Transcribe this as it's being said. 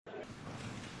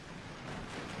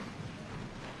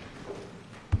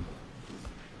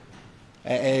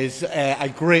It is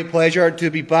a great pleasure to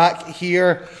be back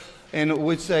here in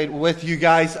Woodside with you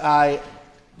guys. I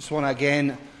just want to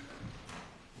again,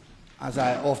 as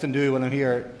I often do when I'm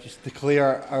here, just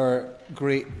declare our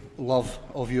great love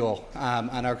of you all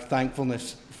and our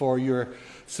thankfulness for your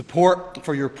support,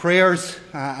 for your prayers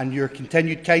and your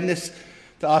continued kindness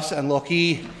to us and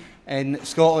Lochee in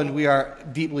Scotland. We are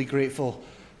deeply grateful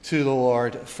to the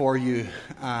Lord for you,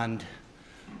 and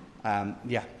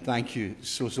thank you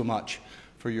so much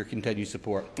for your continued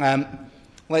support.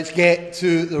 Let's get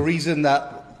to the reason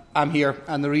that I'm here,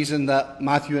 and the reason that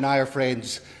Matthew and I are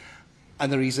friends,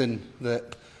 and the reason.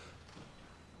 Let's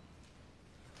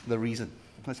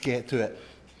get to it.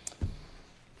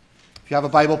 If you have a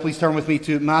Bible, please turn with me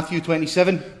to Matthew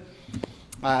 27,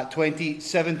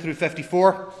 27 through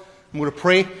 54. I'm going to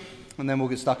pray, and then we'll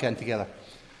get stuck in together.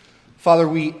 Father,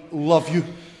 we love you.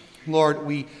 Lord,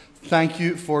 we thank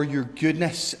you for your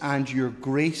goodness and your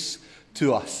grace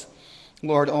to us.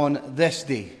 Lord, on this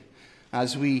day,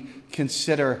 as we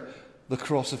consider the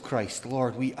cross of Christ,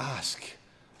 Lord, we ask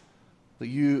that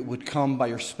you would come by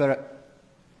your Spirit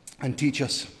and teach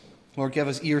us. Lord, give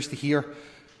us ears to hear,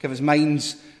 give us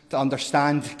minds to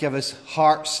understand, give us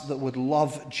hearts that would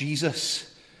love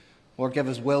Jesus. Lord, give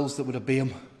us wills that would obey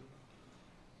him.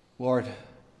 Lord,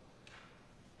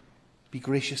 be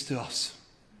gracious to us,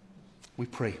 we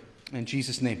pray. In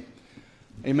Jesus' name,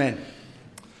 amen.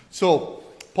 So,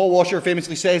 Paul Washer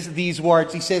famously says these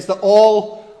words. He says that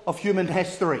all of human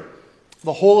history,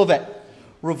 the whole of it,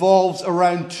 revolves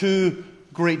around two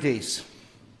great days.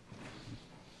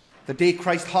 The day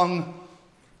Christ hung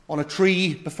on a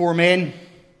tree before men,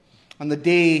 and the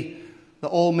day that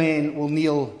all men will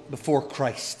kneel before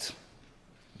Christ.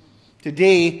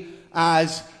 Today,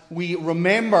 as we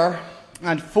remember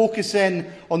and focus in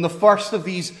on the first of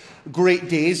these great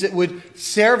days, it would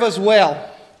serve us well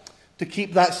to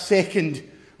keep that second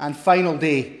and final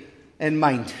day in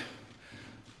mind.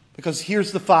 Because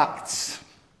here's the facts.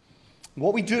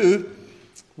 What we do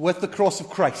with the cross of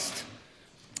Christ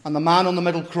and the man on the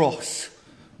middle cross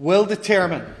will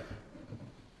determine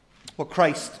what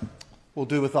Christ will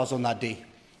do with us on that day.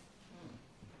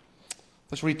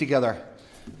 Let's read together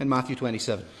in Matthew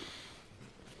 27.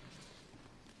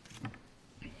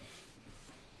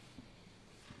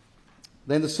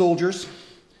 Then the soldiers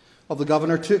of the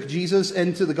governor took Jesus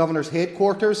into the governor's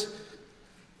headquarters,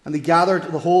 and they gathered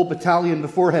the whole battalion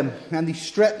before him, and they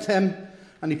stripped him,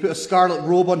 and they put a scarlet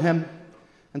robe on him,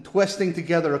 and twisting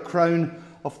together a crown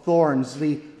of thorns,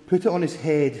 they put it on his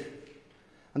head,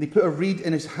 and they put a reed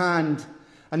in his hand,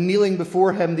 and kneeling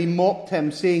before him, they mocked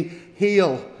him, saying,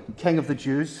 "Hail, King of the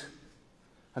Jews!"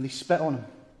 And they spit on him,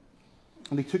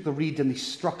 and they took the reed, and they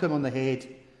struck him on the head.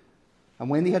 And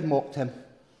when they had mocked him,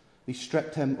 they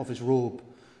stripped him of his robe,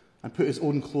 and put his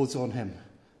own clothes on him,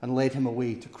 and led him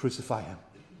away to crucify him.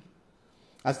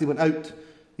 As they went out,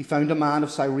 they found a man of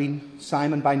Cyrene,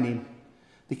 Simon by name.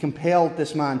 They compelled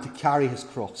this man to carry his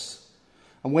cross.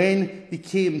 And when they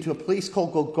came to a place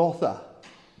called Golgotha,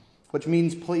 which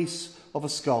means place of a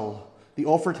skull, they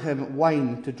offered him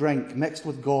wine to drink mixed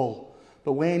with gall.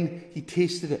 But when he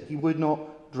tasted it, he would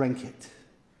not drink it.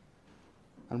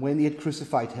 And when they had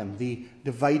crucified him, they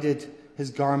divided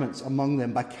his garments among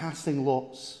them by casting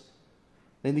lots.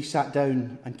 Then they sat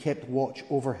down and kept watch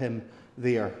over him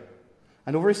there.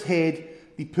 And over his head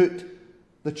they put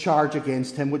the charge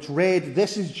against him, which read,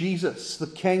 "This is Jesus, the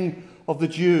King of the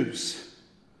Jews."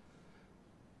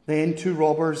 Then two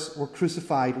robbers were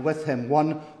crucified with him,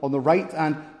 one on the right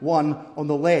and one on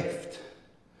the left.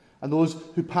 And those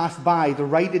who passed by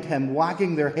derided him,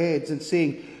 wagging their heads and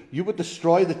saying, "You would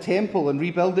destroy the temple and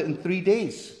rebuild it in 3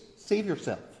 days. Save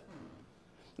yourself.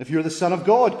 If you're the Son of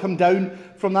God, come down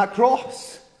from that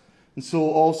cross." And so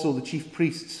also the chief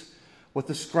priests with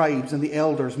the scribes and the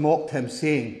elders mocked him,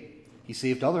 saying, "He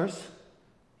saved others.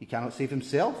 He cannot save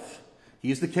himself.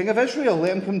 He is the King of Israel.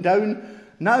 Let him come down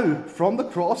now from the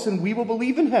cross, and we will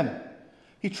believe in him.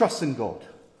 He trusts in God.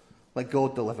 Let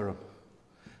God deliver him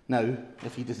now,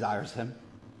 if he desires him.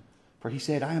 For he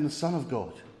said, 'I am the Son of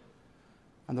God.'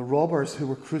 And the robbers who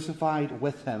were crucified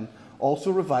with him also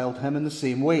reviled him in the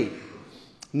same way.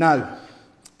 Now,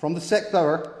 from the 6th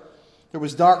hour, there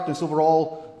was darkness over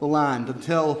all the land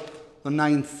until the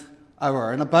 9th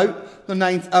hour. And about the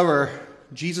 9th hour,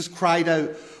 Jesus cried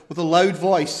out with a loud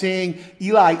voice, saying,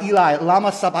 "Eli, Eli,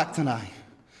 lama sabachthani?"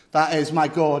 That is, my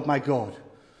God,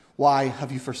 why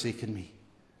have you forsaken me?"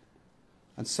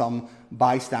 And some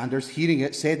bystanders, hearing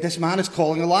it, said, "This man is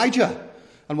calling Elijah."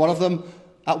 And one of them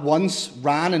at once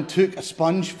ran and took a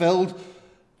sponge filled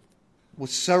with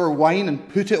sour wine and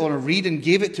put it on a reed and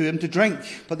gave it to him to drink.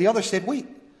 But the other said, "Wait,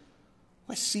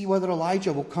 Let's see whether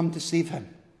Elijah will come to save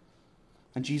him.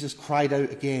 And Jesus cried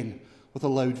out again with a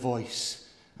loud voice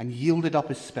and yielded up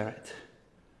his spirit.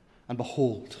 And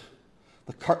behold,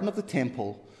 the curtain of the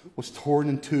temple was torn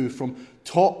in two from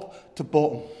top to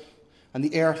bottom, and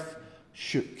the earth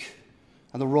shook,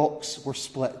 and the rocks were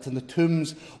split, and the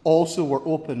tombs also were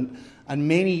opened, and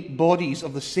many bodies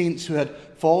of the saints who had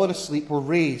fallen asleep were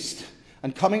raised.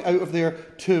 And coming out of their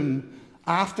tomb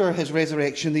after his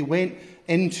resurrection, they went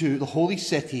into the holy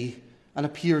city and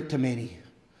appeared to many.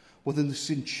 Within the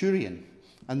centurion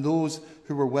and those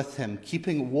who were with him,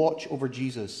 keeping watch over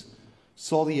Jesus,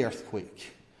 saw the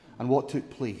earthquake and what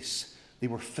took place. They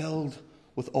were filled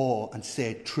with awe and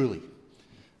said, "Truly,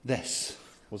 this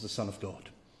was the Son of God."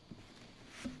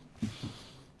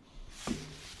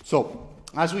 So,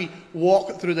 as we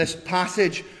walk through this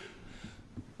passage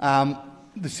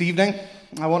this evening,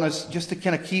 I want us just to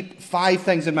kind of keep 5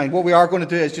 things in mind. What we are going to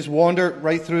do is just wander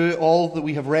right through all that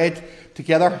we have read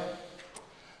together.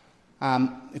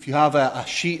 If you have a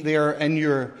sheet there in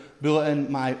your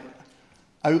bulletin, my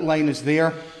outline is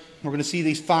there. We're going to see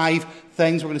these 5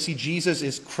 things. We're going to see Jesus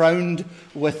is crowned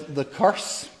with the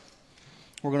curse.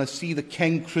 We're going to see the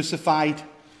King crucified.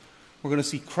 We're going to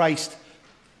see Christ,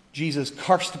 Jesus,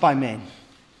 cursed by men.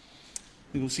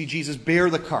 We will see Jesus bear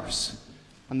the curse.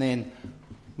 And then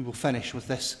we will finish with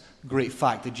this great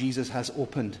fact that Jesus has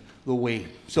opened the way.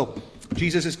 So,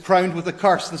 Jesus is crowned with the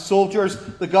curse. The soldiers,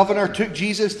 the governor, took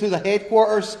Jesus to the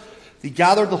headquarters. They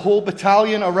gathered the whole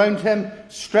battalion around him,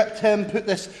 stripped him, put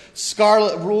this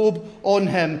scarlet robe on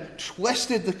him,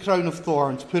 twisted the crown of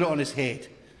thorns, put it on his head,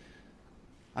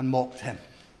 and mocked him.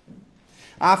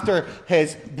 After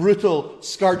his brutal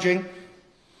scourging,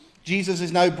 Jesus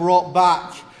is now brought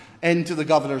back into the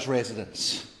governor's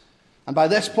residence. And by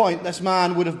this point, this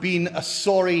man would have been a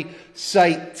sorry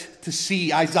sight to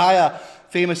see. Isaiah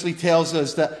famously tells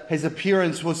us that his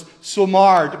appearance was so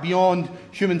marred beyond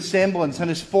human semblance, and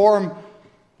his form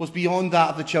was beyond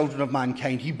that of the children of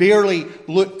mankind. He barely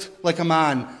looked like a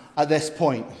man at this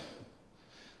point.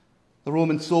 The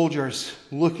Roman soldiers,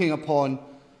 looking upon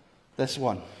this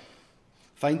one,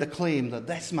 find the claim that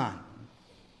this man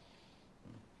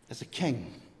is a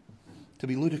king to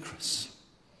be ludicrous.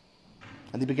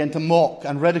 And they begin to mock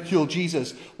and ridicule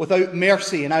Jesus without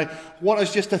mercy. And I want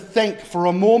us just to think for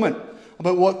a moment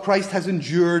about what Christ has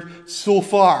endured so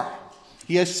far.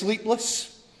 He is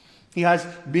sleepless. He has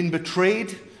been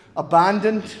betrayed,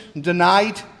 abandoned,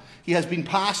 denied. He has been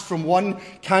passed from one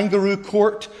kangaroo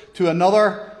court to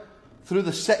another through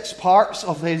the 6 parts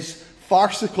of his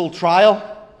farcical trial.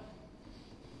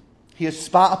 He is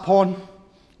spat upon,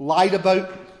 lied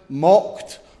about,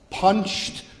 mocked,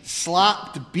 punched,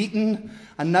 slapped, beaten,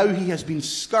 and now he has been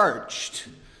scourged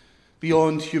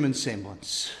beyond human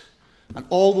semblance. And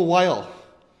all the while,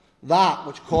 that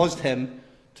which caused him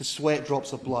to sweat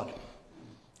drops of blood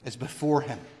is before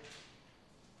him,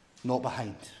 not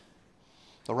behind.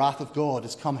 The wrath of God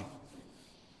is coming.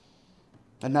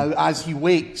 And now as he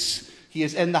wakes, he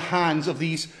is in the hands of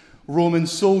these Roman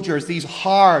soldiers, these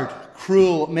hard,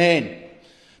 cruel men.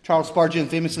 Charles Spurgeon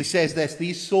famously says this: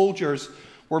 these soldiers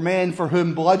were men for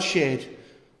whom bloodshed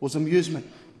was amusement.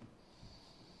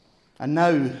 And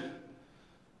now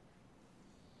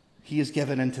he is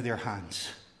given into their hands.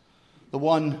 The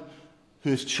one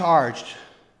who is charged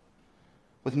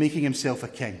with making himself a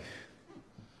king.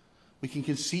 We can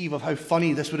conceive of how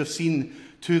funny this would have seemed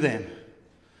to them.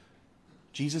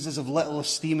 Jesus is of little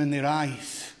esteem in their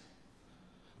eyes.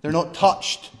 They're not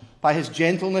touched by his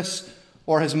gentleness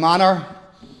or his manner.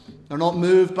 They're not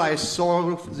moved by his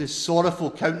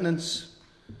sorrowful countenance.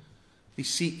 They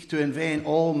seek to invent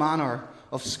all manner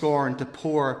of scorn to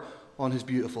pour on his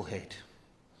beautiful head.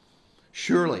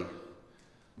 Surely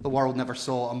the world never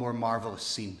saw a more marvelous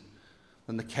scene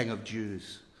than the King of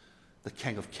Jews, the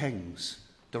King of Kings,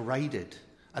 derided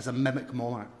as a mimic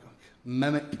monarch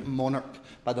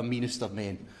by the meanest of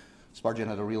men. Spurgeon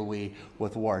had a real way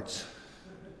with words.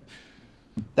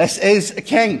 This is a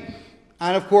king.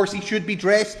 And of course, he should be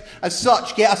dressed as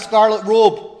such. Get a scarlet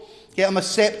robe, get him a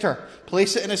scepter,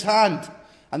 place it in his hand,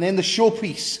 and then the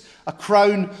showpiece, a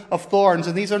crown of thorns.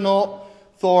 And these are not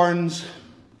thorns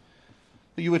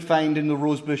that you would find in the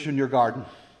rose bush in your garden.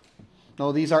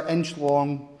 No, these are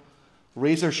inch-long,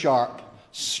 razor-sharp,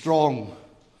 strong.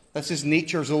 This is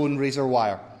nature's own razor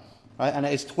wire. Right? And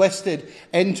it is twisted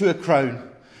into a crown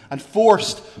and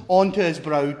forced onto his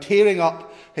brow, tearing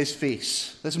up his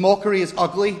face. This mockery is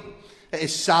ugly. It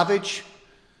is savage,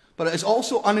 but it is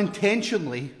also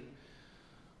unintentionally,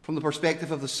 from the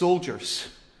perspective of the soldiers,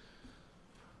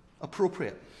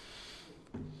 appropriate.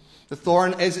 The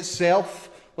thorn is itself,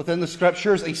 within the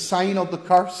scriptures, a sign of the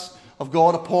curse of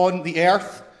God upon the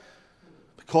earth.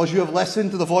 Because you have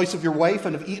listened to the voice of your wife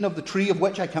and have eaten of the tree of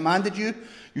which I commanded you,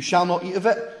 you shall not eat of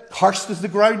it. Cursed is the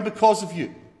ground because of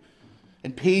you.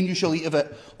 In pain you shall eat of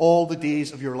it all the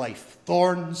days of your life.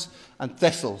 Thorns and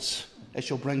thistles it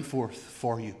shall bring forth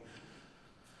for you.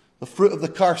 The fruit of the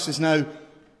curse is now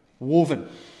woven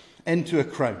into a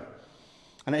crown,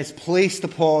 and it is placed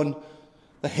upon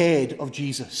the head of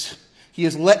Jesus. He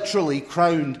is literally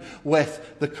crowned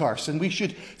with the curse. And we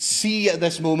should see at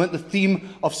this moment the theme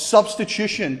of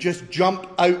substitution just jump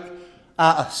out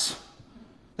at us.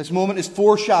 This moment is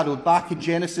foreshadowed back in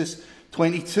Genesis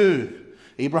 22.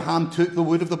 Abraham took the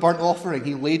wood of the burnt offering.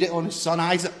 He laid it on his son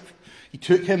Isaac. He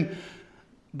took him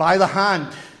by the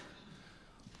hand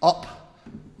up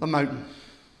the mountain.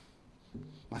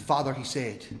 My father, he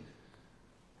said,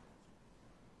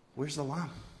 where's the lamb?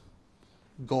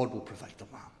 God will provide the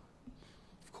lamb.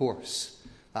 Of course,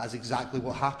 that is exactly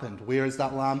what happened. Where is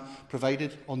that lamb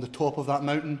provided? On the top of that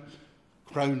mountain,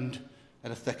 crowned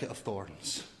in a thicket of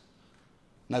thorns.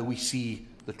 Now we see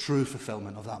the true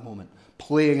fulfillment of that moment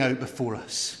playing out before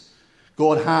us.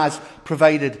 God has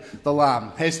provided the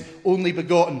lamb, his only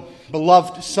begotten,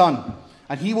 beloved son,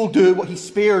 and he will do what he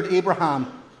spared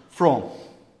Abraham from.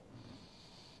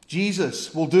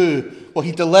 Jesus will do what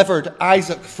he delivered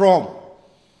Isaac from.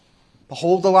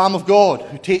 Behold the Lamb of God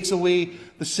who takes away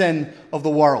the sin of the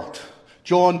world.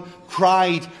 John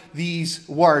cried these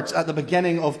words at the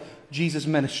beginning of Jesus'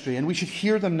 ministry, and we should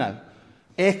hear them now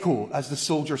echo as the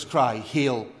soldiers cry,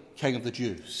 "Hail, King of the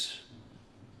Jews."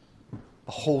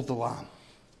 Behold the Lamb.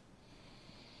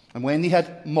 And when they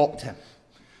had mocked him,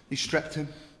 they stripped him,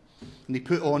 and they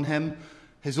put on him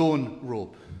his own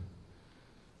robe,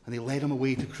 and they led him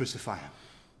away to crucify him.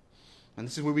 And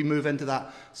this is where we move into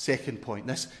that second point.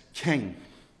 This king,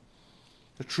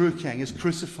 the true king, is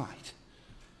crucified.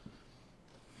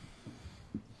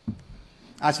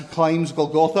 As he climbs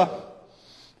Golgotha,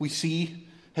 we see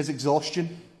his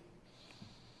exhaustion.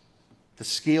 The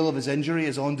scale of his injury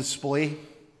is on display.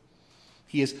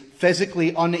 He is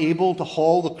physically unable to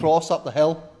haul the cross up the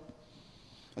hill.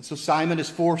 And so Simon is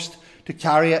forced to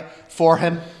carry it for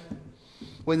him.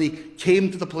 When they came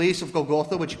to the place of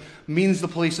Golgotha, which means the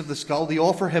place of the skull, they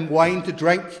offer him wine to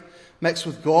drink mixed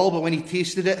with gall, but when he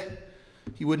tasted it,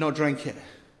 he would not drink it.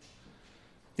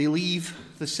 They leave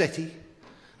the city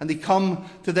and they come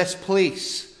to this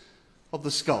place of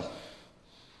the skull.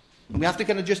 And we have to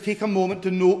kind of just take a moment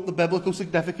to note the biblical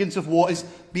significance of what is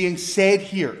being said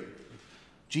here.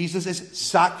 Jesus is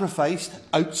sacrificed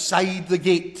outside the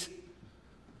gate.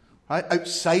 Right?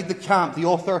 Outside the camp. The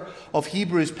author of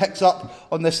Hebrews picks up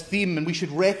on this theme, and we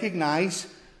should recognize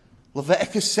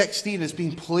Leviticus 16 is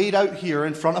being played out here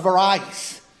in front of our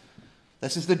eyes.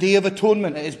 This is the Day of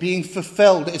Atonement. It is being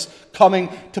fulfilled. It is coming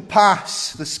to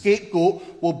pass. The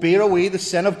scapegoat will bear away the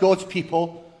sin of God's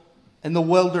people in the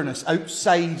wilderness,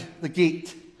 outside the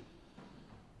gate.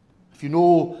 If you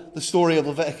know the story of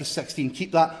Leviticus 16,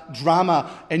 keep that drama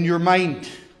in your mind.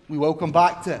 We will come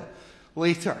back to it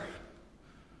later.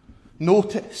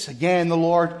 Notice, again, the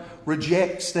Lord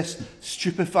rejects this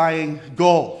stupefying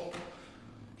gall.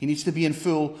 He needs to be in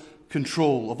full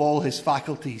control of all his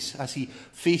faculties as he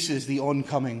faces the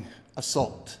oncoming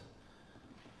assault.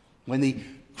 When they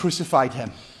crucified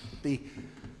him, they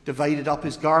divided up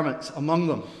his garments among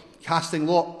them, casting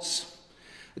lots.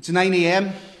 It's 9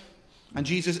 a.m., and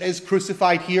Jesus is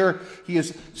crucified here. He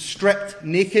is stripped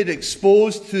naked,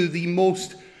 exposed to the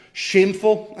most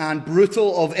shameful and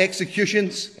brutal of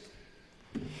executions.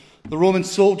 The Roman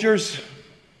soldiers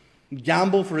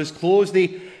gamble for his clothes.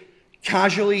 They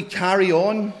casually carry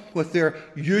on with their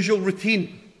usual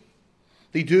routine.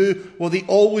 They do what they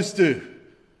always do.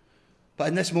 But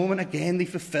in this moment, again, they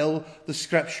fulfill the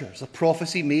scriptures, a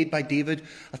prophecy made by David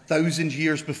 1,000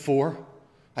 years before.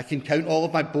 I can count all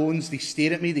of my bones. They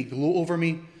stare at me. They gloat over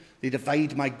me. They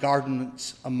divide my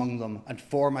garments among them. And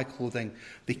for my clothing,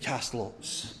 they cast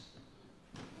lots.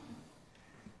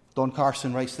 Don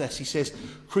Carson writes this. He says,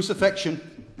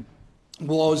 crucifixion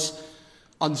was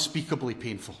unspeakably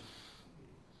painful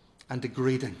and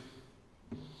degrading.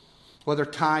 Whether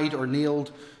tied or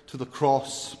nailed to the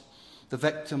cross, the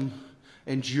victim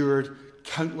endured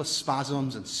countless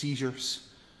spasms and seizures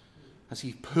as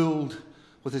he pulled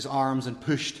with his arms and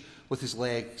pushed with his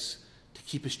legs to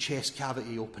keep his chest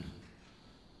cavity open,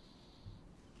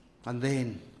 and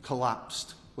then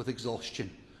collapsed with exhaustion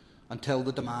until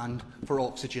the demand for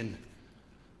oxygen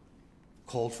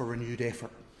called for renewed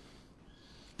effort.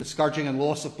 The scourging and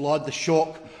loss of blood, the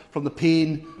shock from the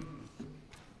pain,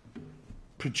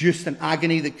 produced an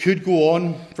agony that could go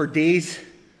on for days,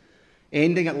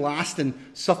 ending at last in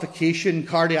suffocation,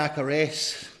 cardiac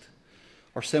arrest,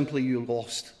 or simply you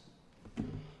lost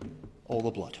all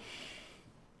the blood.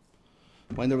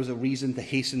 When there was a reason to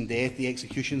hasten death, the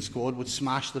execution squad would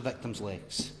smash the victim's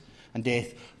legs, and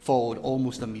death followed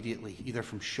almost immediately, either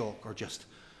from shock or just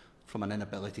from an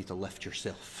inability to lift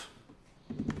yourself.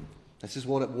 This is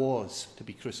what it was to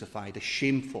be crucified, a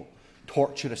shameful,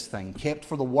 torturous thing, kept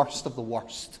for the worst of the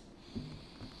worst.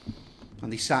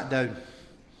 And they sat down,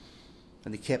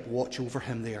 and they kept watch over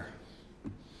him there.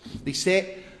 They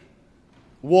set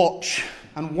watch,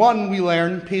 and one, we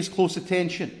learn, pays close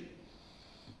attention.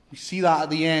 We see that at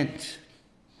the end.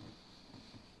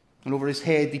 And over his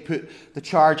head they put the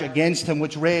charge against him,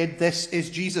 which read, "This is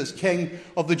Jesus, King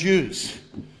of the Jews."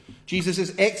 Jesus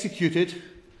is executed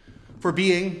for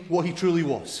being what he truly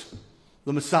was,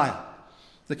 the Messiah,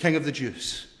 the King of the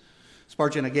Jews.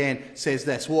 Spurgeon again says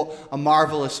this: what a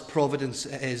marvellous providence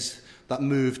it is that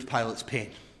moved Pilate's pen.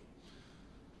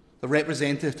 The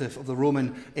representative of the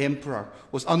Roman emperor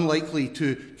was unlikely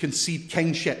to concede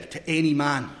kingship to any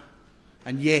man.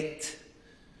 And yet,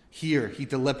 here he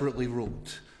deliberately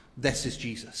wrote, "This is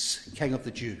Jesus, King of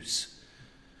the Jews."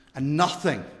 And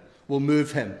nothing will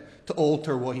move him to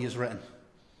alter what he has written.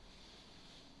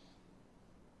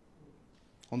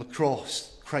 On the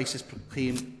cross, Christ is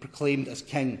proclaimed as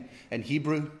King in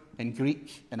Hebrew, in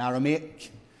Greek, in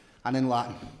Aramaic, and in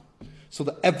Latin, so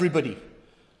that everybody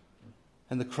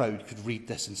in the crowd could read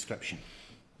this inscription.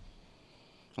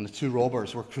 And the two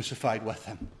robbers were crucified with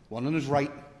him, one on his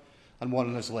right and one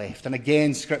on his left. And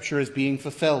again, Scripture is being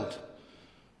fulfilled.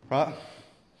 Right?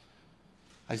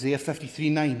 Isaiah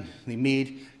 53:9, "They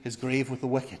made his grave with the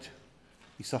wicked."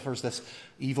 He suffers this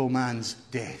evil man's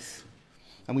death.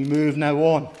 And we move now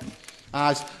on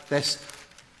as this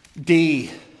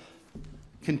day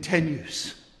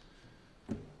continues.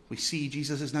 We see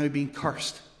Jesus is now being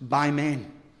cursed by men.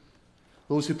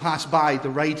 Those who pass by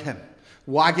deride him,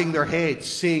 wagging their heads,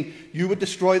 saying, "You would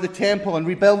destroy the temple and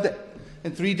rebuild it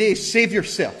in 3 days. Save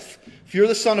yourself. If you're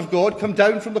the Son of God, come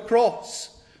down from the cross."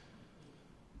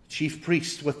 The chief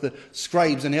priest with the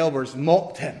scribes and elders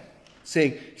mocked him,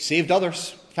 saying, "He saved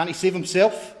others. Can't he save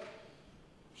himself?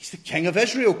 He's the King of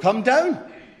Israel. Come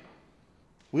down.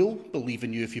 We'll believe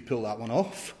in you if you pull that one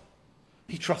off."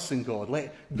 He trusts in God.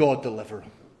 Let God deliver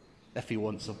him if he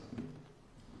wants him,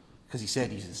 because he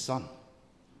said he's his son.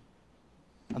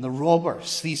 And the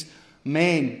robbers, these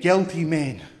men, guilty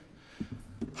men,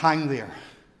 hang there,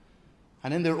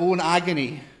 and in their own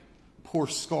agony pour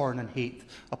scorn and hate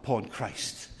upon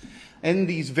Christ. In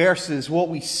these verses, what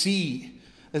we see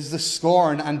is the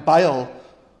scorn and bile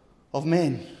of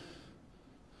men.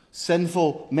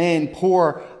 Sinful men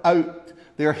pour out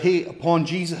their hate upon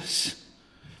Jesus.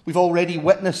 We've already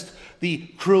witnessed the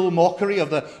cruel mockery of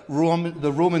the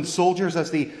Roman soldiers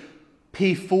as they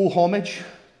pay full homage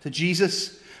to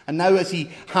Jesus. And now as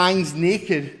he hangs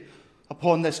naked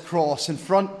upon this cross in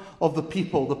front of the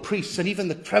people, the priests, and even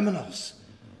the criminals,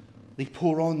 they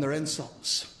pour on their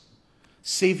insults.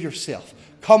 "Save yourself.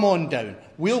 Come on down.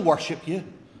 We'll worship you."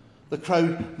 The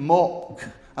crowd mock.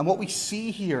 And what we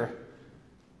see here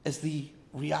is the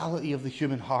reality of the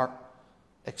human heart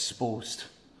exposed.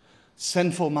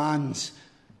 Sinful man's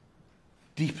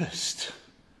deepest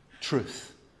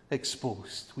truth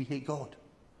exposed. We hate God.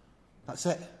 That's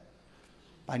it.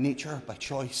 By nature, by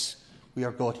choice, we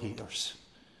are God-haters.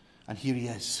 And here he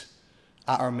is,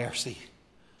 at our mercy.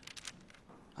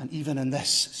 And even in this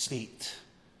state,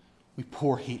 we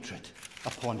pour hatred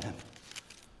upon him.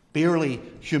 Barely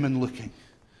human-looking,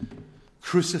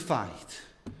 crucified,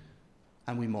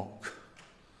 and we mock.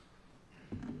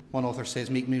 One author says,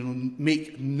 make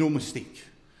no mistake,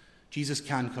 Jesus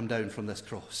can come down from this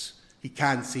cross. He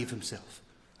can save himself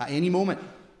at any moment.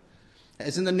 It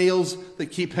isn't the nails that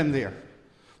keep him there.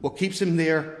 What keeps him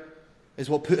there is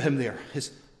what put him there.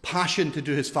 His passion to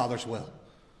do his Father's will.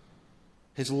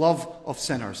 His love of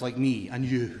sinners like me and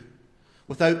you.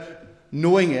 Without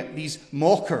knowing it, these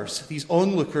mockers, these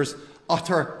onlookers,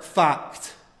 utter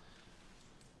fact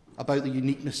about the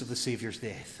uniqueness of the Saviour's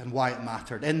death and why it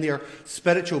mattered. In their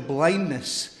spiritual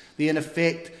blindness, they in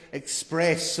effect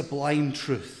express sublime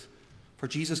truth. For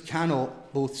Jesus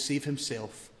cannot both save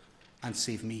himself and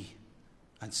save me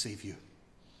and save you.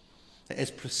 It is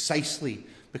precisely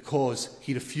because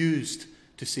he refused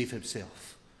to save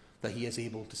himself that he is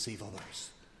able to save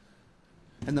others.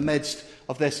 In the midst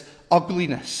of this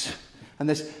ugliness and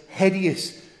this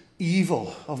hideous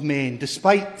evil of men,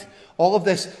 despite all of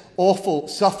this awful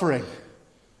suffering,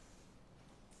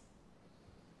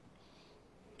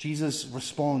 Jesus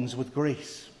responds with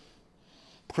grace,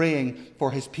 praying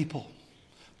for his people,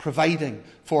 providing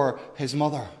for his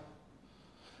mother.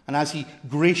 And as he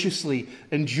graciously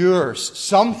endures,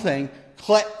 something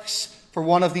clicks for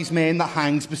one of these men that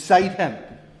hangs beside him,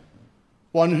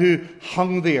 one who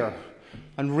hung there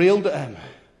and railed at him,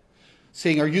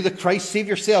 saying, "Are you the Christ? Save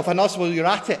yourself and us while you're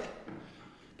at it."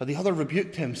 But the other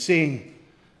rebuked him, saying,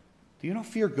 "Do you not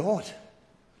fear God,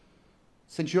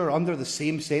 since you are under the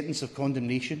same sentence of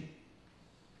condemnation?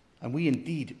 And we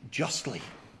indeed justly.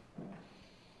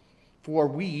 For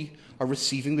we are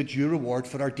receiving the due reward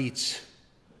for our deeds.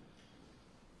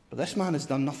 But this man has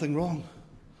done nothing wrong."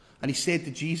 And he said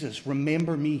to Jesus,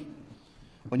 "Remember me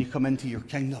when you come into your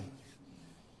kingdom."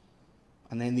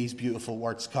 And then these beautiful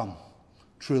words come.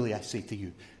 "Truly I say to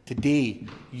you, today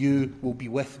you will be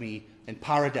with me in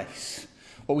paradise."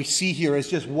 What we see here is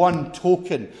just one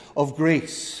token of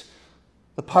grace.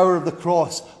 The power of the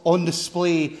cross on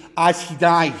display as he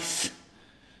dies.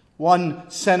 One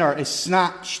sinner is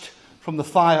snatched from the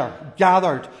fire,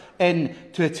 gathered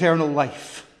into eternal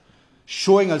life,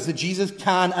 showing us that Jesus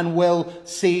can and will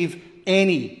save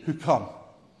any who come.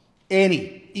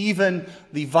 Any, even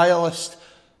the vilest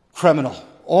criminal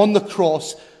on the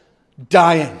cross,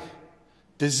 dying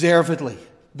deservedly,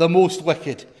 the most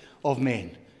wicked of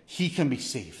men. He can be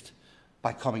saved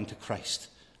by coming to Christ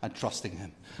and trusting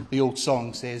him. The old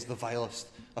song says, "The vilest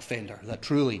offender that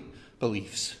truly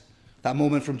believes." That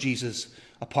moment from Jesus,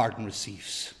 a pardon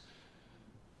receives.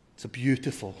 It's a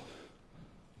beautiful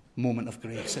moment of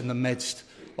grace in the midst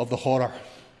of the horror.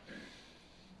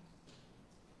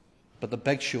 But the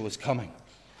big show is coming.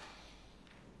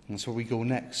 And that's where we go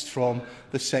next. From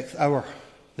the 6th hour,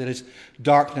 there is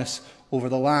darkness over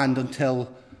the land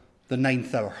until the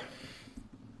 9th hour.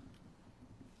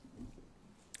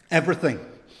 Everything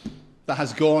that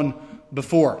has gone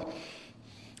before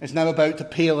is now about to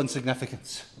pale in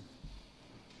significance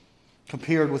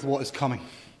compared with what is coming.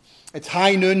 It's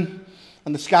high noon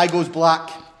and the sky goes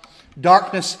black.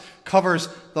 Darkness covers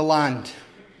the land.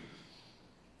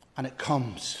 And it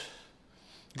comes.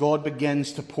 God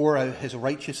begins to pour out his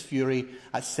righteous fury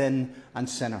at sin and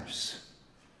sinners.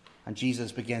 And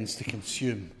Jesus begins to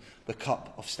consume the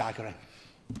cup of staggering.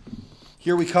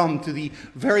 Here we come to the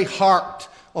very heart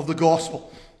of the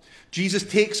gospel. Jesus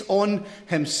takes on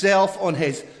himself, on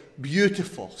his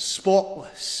beautiful,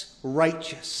 spotless,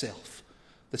 righteous self,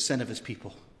 the sin of his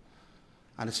people.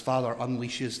 And his Father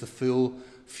unleashes the full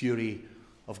fury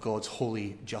of God's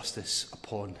holy justice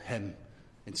upon him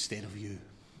instead of you,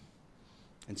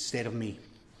 instead of me.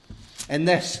 And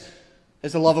this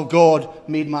is the love of God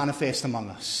made manifest among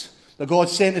us. That God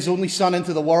sent his only Son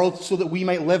into the world so that we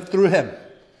might live through him.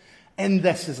 And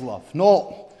this is love.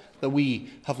 Not that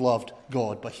we have loved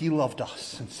God, but he loved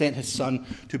us and sent his Son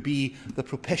to be the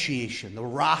propitiation, the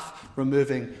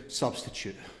wrath-removing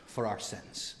substitute for our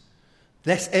sins.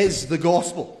 This is the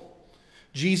gospel.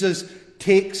 Jesus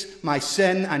takes my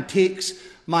sin and takes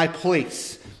my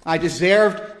place. I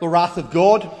deserved the wrath of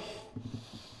God.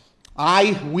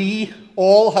 We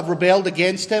all have rebelled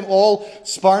against him, all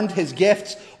spurned his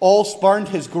gifts, all spurned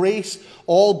his grace,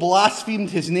 all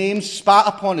blasphemed his name, spat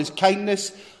upon his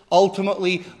kindness,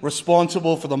 ultimately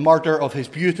responsible for the murder of his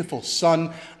beautiful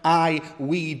Son.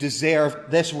 We deserve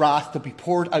this wrath to be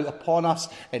poured out upon us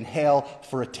in hell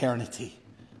for eternity.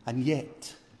 And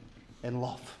yet, in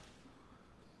love,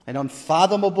 in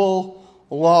unfathomable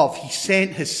love, he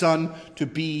sent his Son to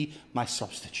be my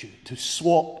substitute, to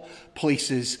swap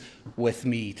places with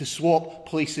me, to swap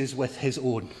places with his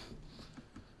own,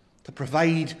 to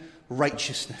provide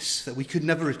righteousness that we could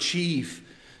never achieve,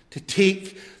 to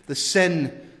take the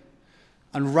sin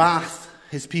and wrath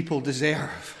his people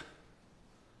deserve.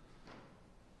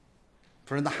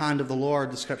 For in the hand of the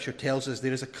Lord, the scripture tells us,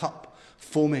 there is a cup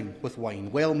foaming with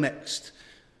wine, well mixed,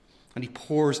 and he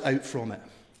pours out from it.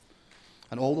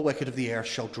 And all the wicked of the earth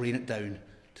shall drain it down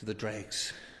to the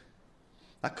dregs.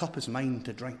 That cup is mine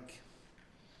to drink.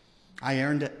 I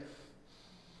earned it.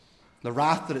 The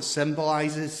wrath that it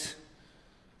symbolizes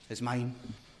is mine.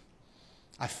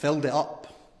 I filled it up.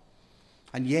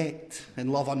 And yet,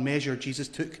 in love unmeasured, Jesus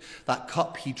took that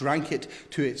cup, he drank it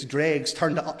to its dregs,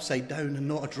 turned it upside down, and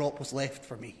not a drop was left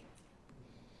for me.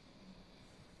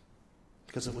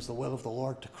 Because it was the will of the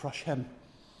Lord to crush him,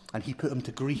 and he put him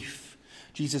to grief.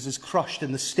 Jesus is crushed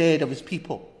in the stead of his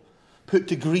people, put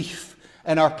to grief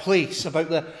in our place. About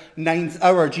the 9th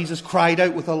hour, Jesus cried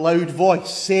out with a loud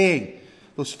voice, saying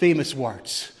those famous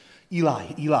words,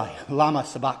 "Eli, Eli, lama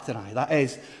sabachthani." That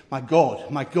is, my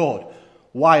God,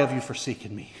 why have you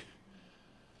forsaken me?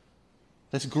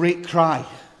 This great cry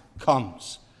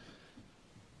comes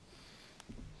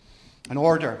in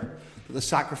order that the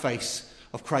sacrifice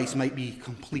of Christ might be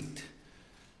complete.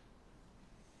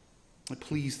 It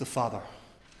pleased the Father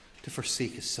to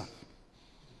forsake his Son.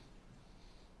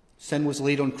 Sin was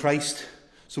laid on Christ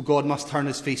so God must turn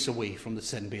his face away from the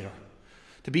sin bearer.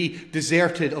 To be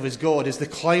deserted of his God is the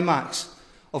climax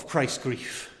of Christ's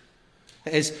grief.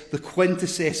 It is the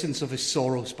quintessence of his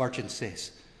sorrow, Spurgeon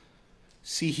says.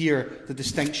 See here the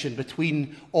distinction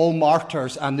between all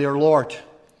martyrs and their Lord.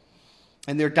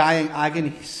 In their dying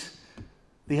agonies,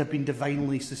 they have been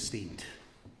divinely sustained.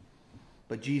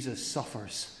 But Jesus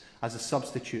suffers as a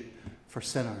substitute for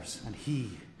sinners, and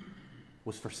he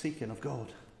was forsaken of God.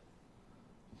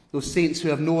 Those saints who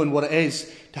have known what it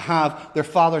is to have their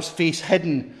Father's face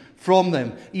hidden from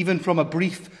them, even from a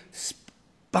brief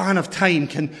span of time,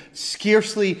 can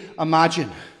scarcely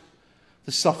imagine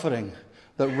the suffering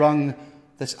that wrung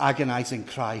this agonizing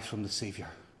cry from the Saviour.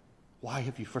 Why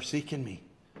have you forsaken me?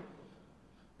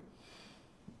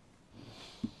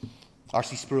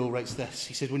 R.C. Sproul writes this.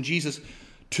 He said, when Jesus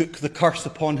took the curse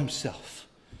upon himself,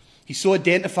 he so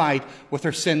identified with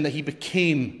her sin that he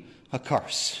became a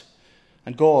curse.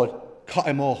 And God cut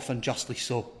him off, and justly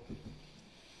so.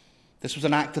 This was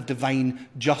an act of divine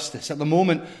justice. At the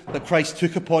moment that Christ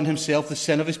took upon himself the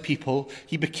sin of his people,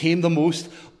 he became the most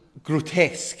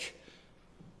grotesque,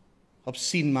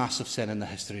 obscene mass of sin in the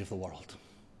history of the world.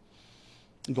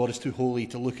 And God is too holy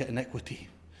to look at iniquity.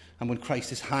 And when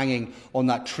Christ is hanging on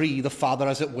that tree, the Father,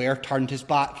 as it were, turned his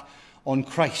back on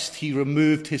Christ. He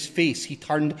removed his face. He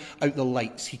turned out the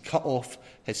lights. He cut off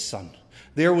his Son.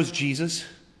 There was Jesus,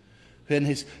 who in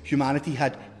his humanity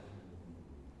had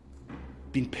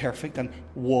been perfect and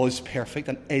was perfect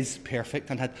and is perfect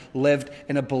and had lived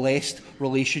in a blessed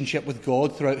relationship with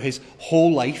God throughout his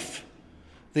whole life.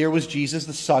 There was Jesus,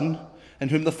 the Son, in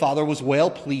whom the Father was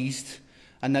well pleased,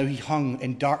 and now he hung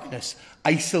in darkness,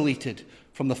 isolated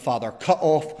from the Father, cut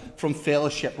off from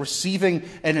fellowship, receiving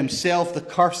in himself the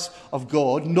curse of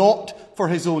God, not for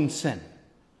his own sin,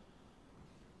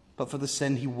 but for the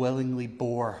sin he willingly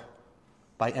bore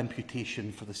by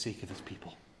imputation for the sake of his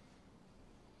people.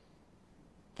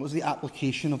 What was the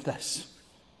application of this?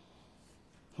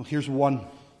 Well, here's one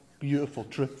beautiful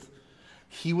truth.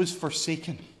 He was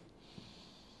forsaken,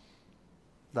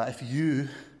 that if you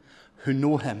who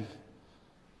know him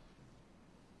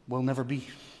will never be.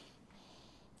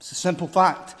 It's a simple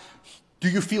fact. Do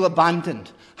you feel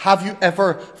abandoned? Have you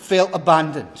ever felt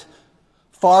abandoned?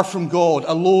 Far from God,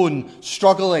 alone,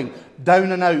 struggling,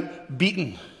 down and out,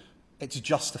 beaten. It's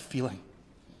just a feeling.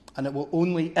 And it will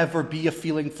only ever be a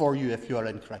feeling for you if you are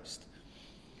in Christ.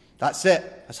 That's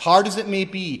it. As hard as it may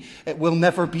be, it will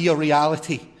never be a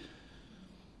reality.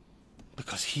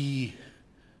 Because he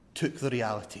took the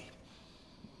reality.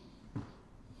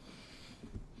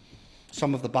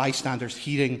 Some of the bystanders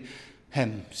hearing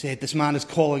him said, "This man is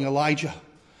calling Elijah."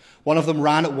 One of them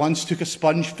ran at once, took a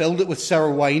sponge, filled it with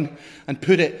sour wine, and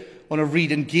put it on a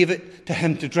reed and gave it to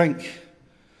him to drink.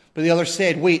 But the other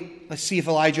said, "Wait, let's see if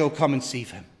Elijah will come and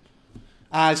save him."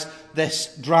 As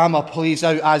this drama plays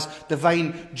out, as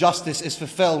divine justice is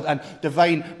fulfilled and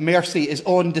divine mercy is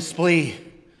on display,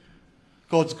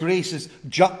 God's grace is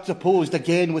juxtaposed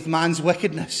again with man's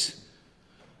wickedness.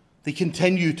 They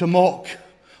continue to mock.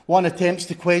 One attempts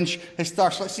to quench his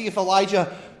thirst. Let's see if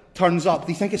Elijah turns up.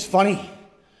 They think it's funny.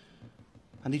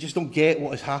 And they just don't get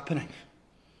what is happening.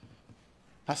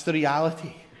 That's the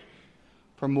reality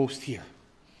for most here.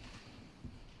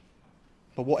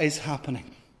 But what is happening?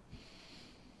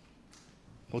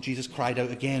 Well, Jesus cried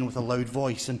out again with a loud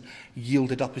voice and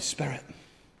yielded up his spirit.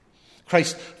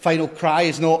 Christ's final cry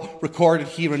is not recorded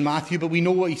here in Matthew, but we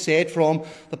know what he said from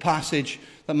the passage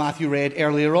that Matthew read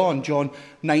earlier on, John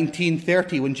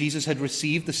 19:30. When Jesus had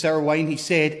received the sour wine, he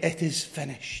said, "It is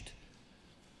finished."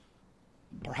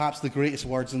 Perhaps the greatest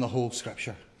words in the whole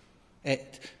Scripture.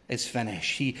 It is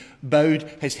finished. He bowed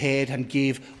his head and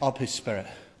gave up his spirit.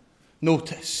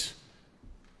 Notice,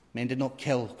 men did not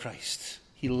kill Christ.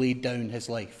 He laid down his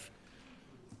life.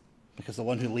 Because the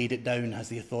one who laid it down has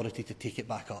the authority to take it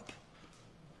back up.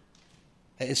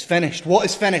 It is finished. What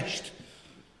is finished?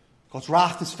 God's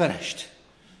wrath is finished.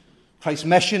 Christ's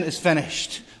mission is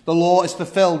finished. The law is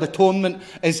fulfilled. Atonement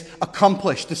is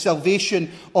accomplished. The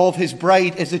salvation of his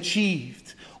bride is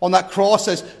achieved. On that cross,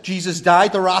 as Jesus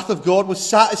died, the wrath of God was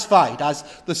satisfied, as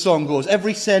the song goes.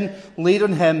 Every sin laid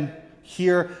on him.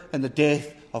 Here in the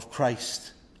death of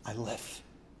Christ, I live.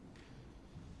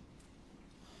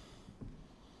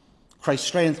 Christ's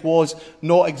strength was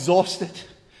not exhausted.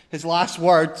 His last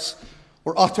words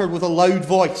were uttered with a loud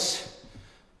voice,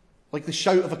 like the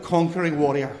shout of a conquering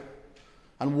warrior.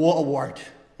 And what a word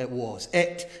it was.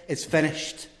 It is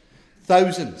finished.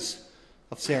 Thousands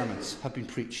of sermons have been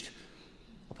preached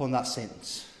upon that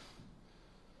sentence.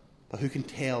 But who can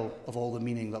tell of all the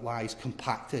meaning that lies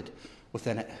compacted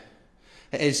within it?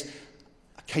 It is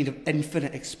a kind of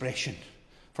infinite expression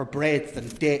For breadth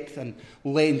and depth and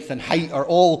length and height are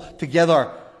all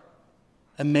together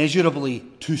immeasurably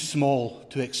too small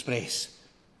to express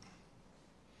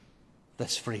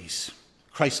this phrase.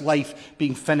 Christ's life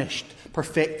being finished,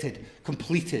 perfected,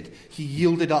 completed, he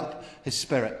yielded up his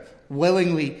spirit,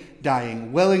 willingly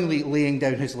dying, willingly laying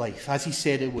down his life, as he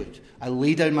said it would. I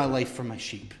lay down my life for my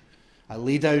sheep. I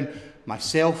lay down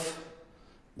myself,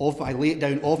 I lay it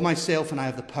down of myself, and I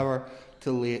have the power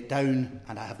to lay it down,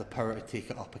 and I have the power to take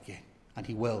it up again. And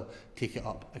he will take it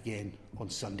up again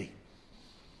on Sunday.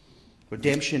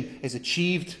 Redemption is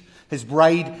achieved. His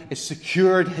bride is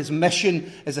secured. His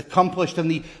mission is accomplished. And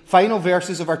the final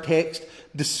verses of our text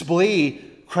display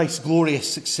Christ's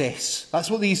glorious success. That's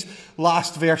what these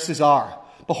last verses are.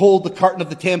 Behold, the curtain of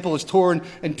the temple is torn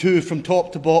in two from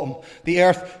top to bottom. The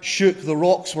earth shook, the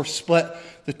rocks were split,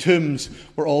 the tombs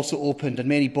were also opened, and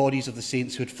many bodies of the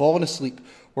saints who had fallen asleep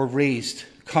were raised,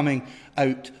 coming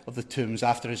out of the tombs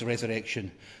after his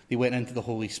resurrection. They went into the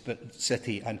holy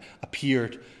city and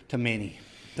appeared to many.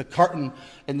 The curtain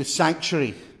in the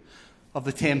sanctuary of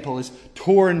the temple is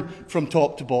torn from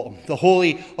top to bottom. The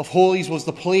Holy of Holies was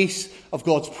the place of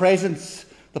God's presence,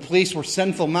 the place where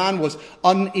sinful man was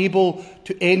unable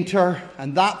to enter,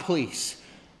 and that place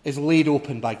is laid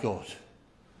open by God.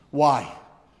 Why?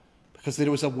 Because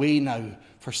there was a way now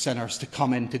for sinners to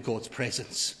come into God's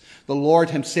presence. The Lord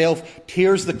himself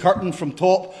tears the curtain from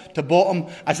top to bottom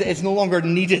as it is no longer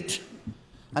needed.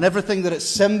 And everything that it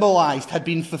symbolized had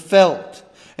been fulfilled.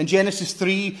 In Genesis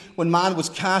 3, when man was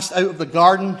cast out of the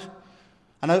garden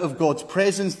and out of God's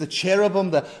presence, the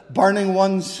cherubim, the burning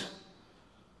ones,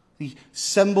 the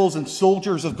symbols and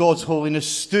soldiers of God's holiness,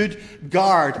 stood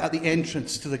guard at the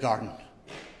entrance to the garden.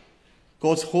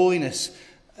 God's holiness,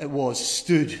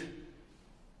 stood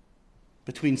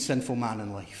between sinful man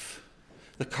and life.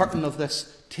 The curtain of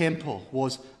this temple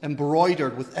was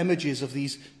embroidered with images of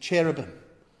these cherubim,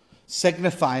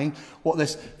 signifying what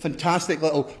this fantastic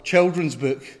little children's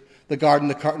book, The Garden,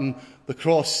 the Curtain, the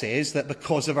Cross, says, that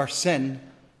because of our sin,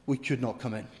 we could not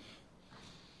come in.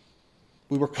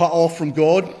 We were cut off from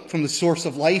God, from the source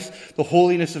of life. The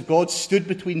holiness of God stood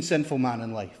between sinful man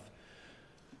and life.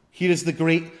 Here is the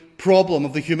great problem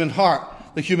of the human heart,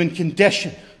 the human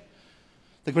condition,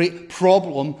 the great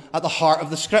problem at the heart of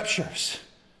the Scriptures.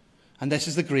 And this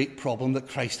is the great problem that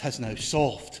Christ has now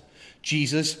solved.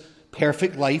 Jesus'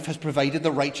 perfect life has provided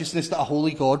the righteousness that a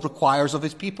holy God requires of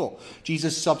his people.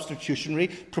 Jesus' substitutionary,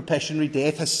 propitiatory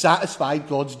death has satisfied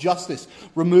God's justice,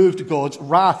 removed God's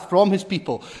wrath from his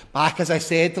people. Back, as I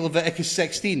said, to Leviticus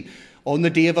 16. On the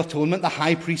Day of Atonement, the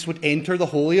high priest would enter the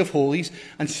Holy of Holies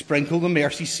and sprinkle the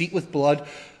mercy seat with blood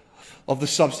of the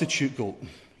substitute goat.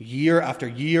 Year after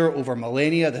year, over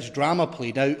millennia, this drama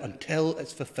played out until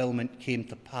its fulfillment came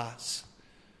to pass.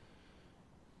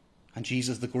 And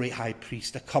Jesus, the great high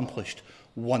priest, accomplished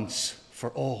once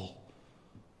for all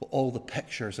what all the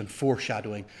pictures and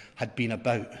foreshadowing had been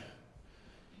about.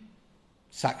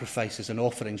 Sacrifices and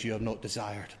offerings you have not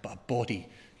desired, but a body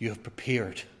you have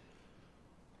prepared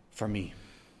for me.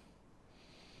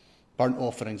 Burnt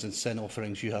offerings and sin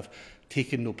offerings you have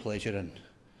taken no pleasure in.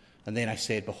 And then I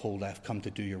said, behold, I have come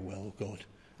to do your will, O God,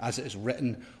 as it is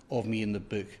written of me in the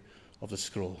book of the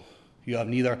scroll. You have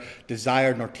neither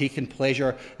desired nor taken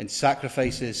pleasure in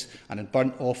sacrifices and in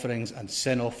burnt offerings and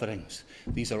sin offerings.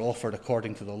 These are offered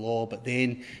according to the law. But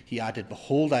then he added,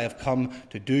 behold, I have come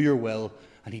to do your will.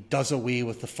 And he does away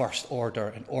with the first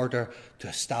order in order to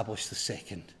establish the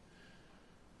second.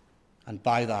 And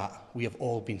by that, we have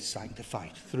all been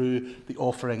sanctified through the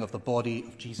offering of the body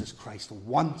of Jesus Christ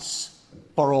once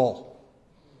for all.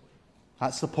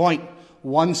 That's the point.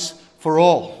 Once for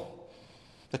all.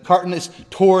 The curtain is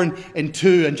torn in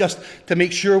two, and just to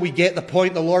make sure we get the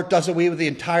point, the Lord does away with the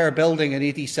entire building in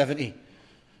AD 70.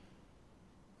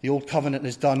 The old covenant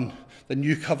is done. The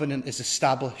new covenant is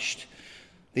established.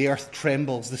 The earth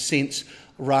trembles. The saints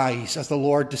rise as the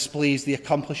Lord displays the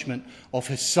accomplishment of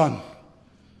his Son.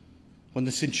 When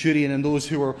the centurion and those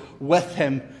who were with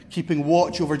him, keeping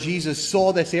watch over Jesus,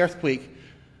 saw this earthquake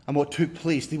and what took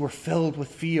place, they were filled with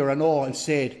fear and awe and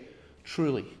said,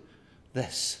 truly,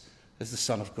 this is the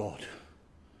Son of God.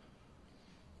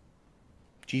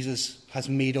 Jesus has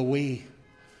made a way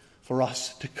for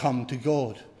us to come to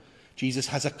God. Jesus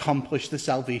has accomplished the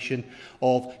salvation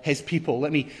of his people.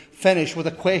 Let me finish with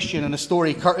a question and a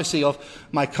story courtesy of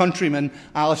my countryman,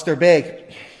 Alistair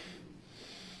Begg.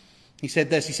 He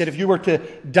said this, he said, if you were to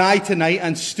die tonight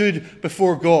and stood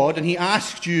before God and he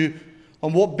asked you,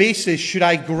 on what basis should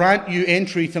I grant you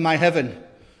entry to my heaven?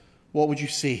 What would you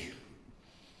say?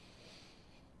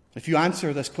 If you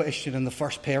answer this question in the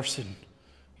first person,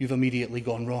 you've immediately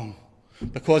gone wrong.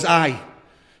 Because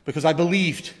because I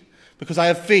believed, because I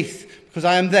have faith, because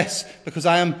I am this, because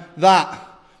I am that,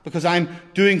 because I'm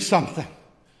doing something.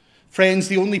 Friends,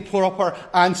 the only proper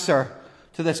answer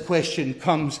to this question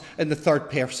comes in the third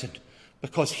person,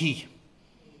 because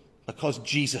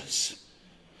Jesus.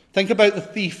 Think about the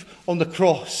thief on the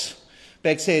cross.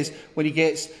 Begg says when he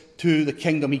gets to the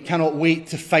kingdom, he cannot wait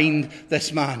to find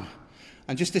this man.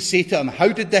 And just to say to him, how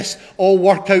did this all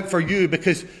work out for you?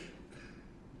 Because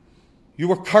you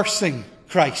were cursing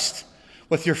Christ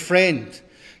with your friend.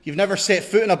 You've never set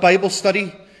foot in a Bible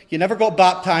study. You never got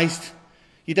baptized.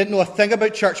 You didn't know a thing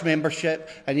about church membership,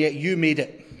 and yet you made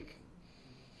it.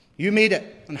 You made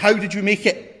it. And how did you make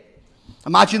it?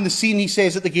 Imagine the scene, he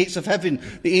says, at the gates of heaven.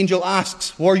 The angel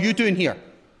asks, what are you doing here?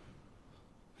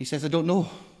 He says, I don't know.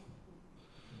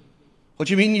 What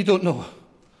do you mean you don't know?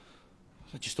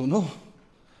 I just don't know.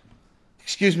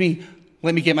 Excuse me,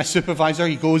 let me get my supervisor.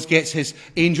 He goes, gets his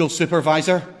angel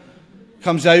supervisor,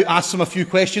 comes out, asks him a few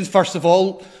questions. First of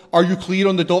all, are you clear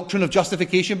on the doctrine of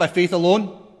justification by faith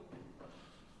alone?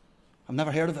 I've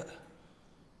never heard of it.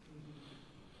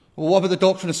 Well, what about the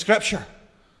doctrine of Scripture?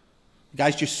 The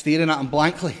guy's just staring at him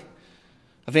blankly.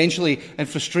 Eventually, in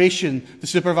frustration, the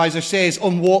supervisor says,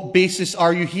 on what basis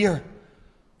are you here?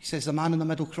 He says, the man on the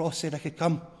middle cross said I could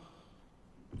come.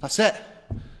 That's it.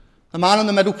 The man on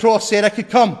the middle cross said I could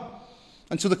come.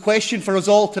 And so the question for us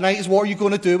all tonight is, what are you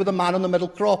going to do with the man on the middle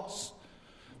cross?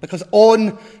 Because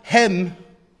on him,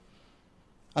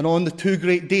 and on the two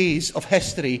great days of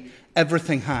history,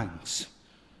 everything hangs.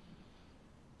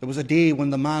 There was a day when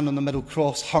the man on the middle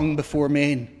cross hung before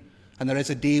men, and there is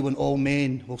a day when all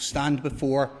men will stand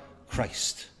before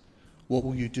Christ. What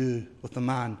will you do with the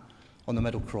man on the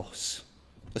middle cross?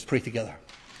 Let's pray together.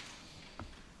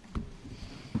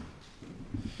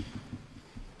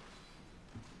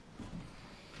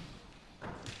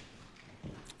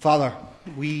 Father,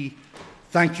 we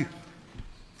thank you.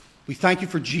 We thank you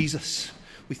for Jesus.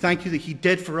 We thank you that he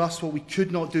did for us what we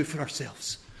could not do for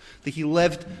ourselves. That he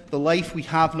lived the life we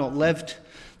have not lived,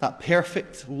 that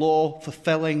perfect,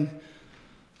 law-fulfilling,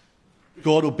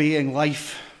 God-obeying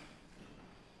life.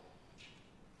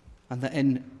 And that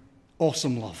in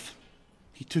awesome love,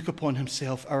 he took upon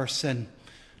himself our sin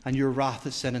and your wrath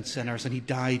at sin and sinners, and he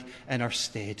died in our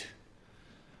stead.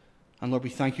 And Lord, we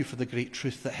thank you for the great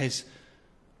truth that his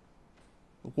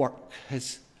work,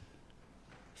 his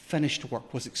finished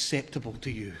work, was acceptable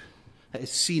to you. It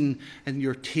is seen in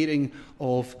your tearing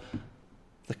of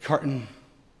the curtain.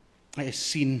 It is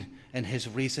seen in his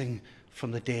raising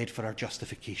from the dead for our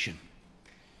justification.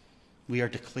 We are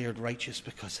declared righteous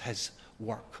because his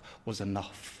work was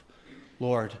enough.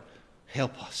 Lord,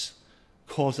 help us,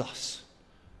 cause us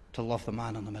to love the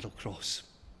man on the middle cross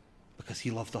because he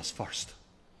loved us first.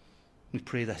 We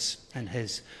pray this in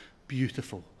his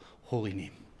beautiful holy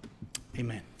name.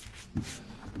 Amen.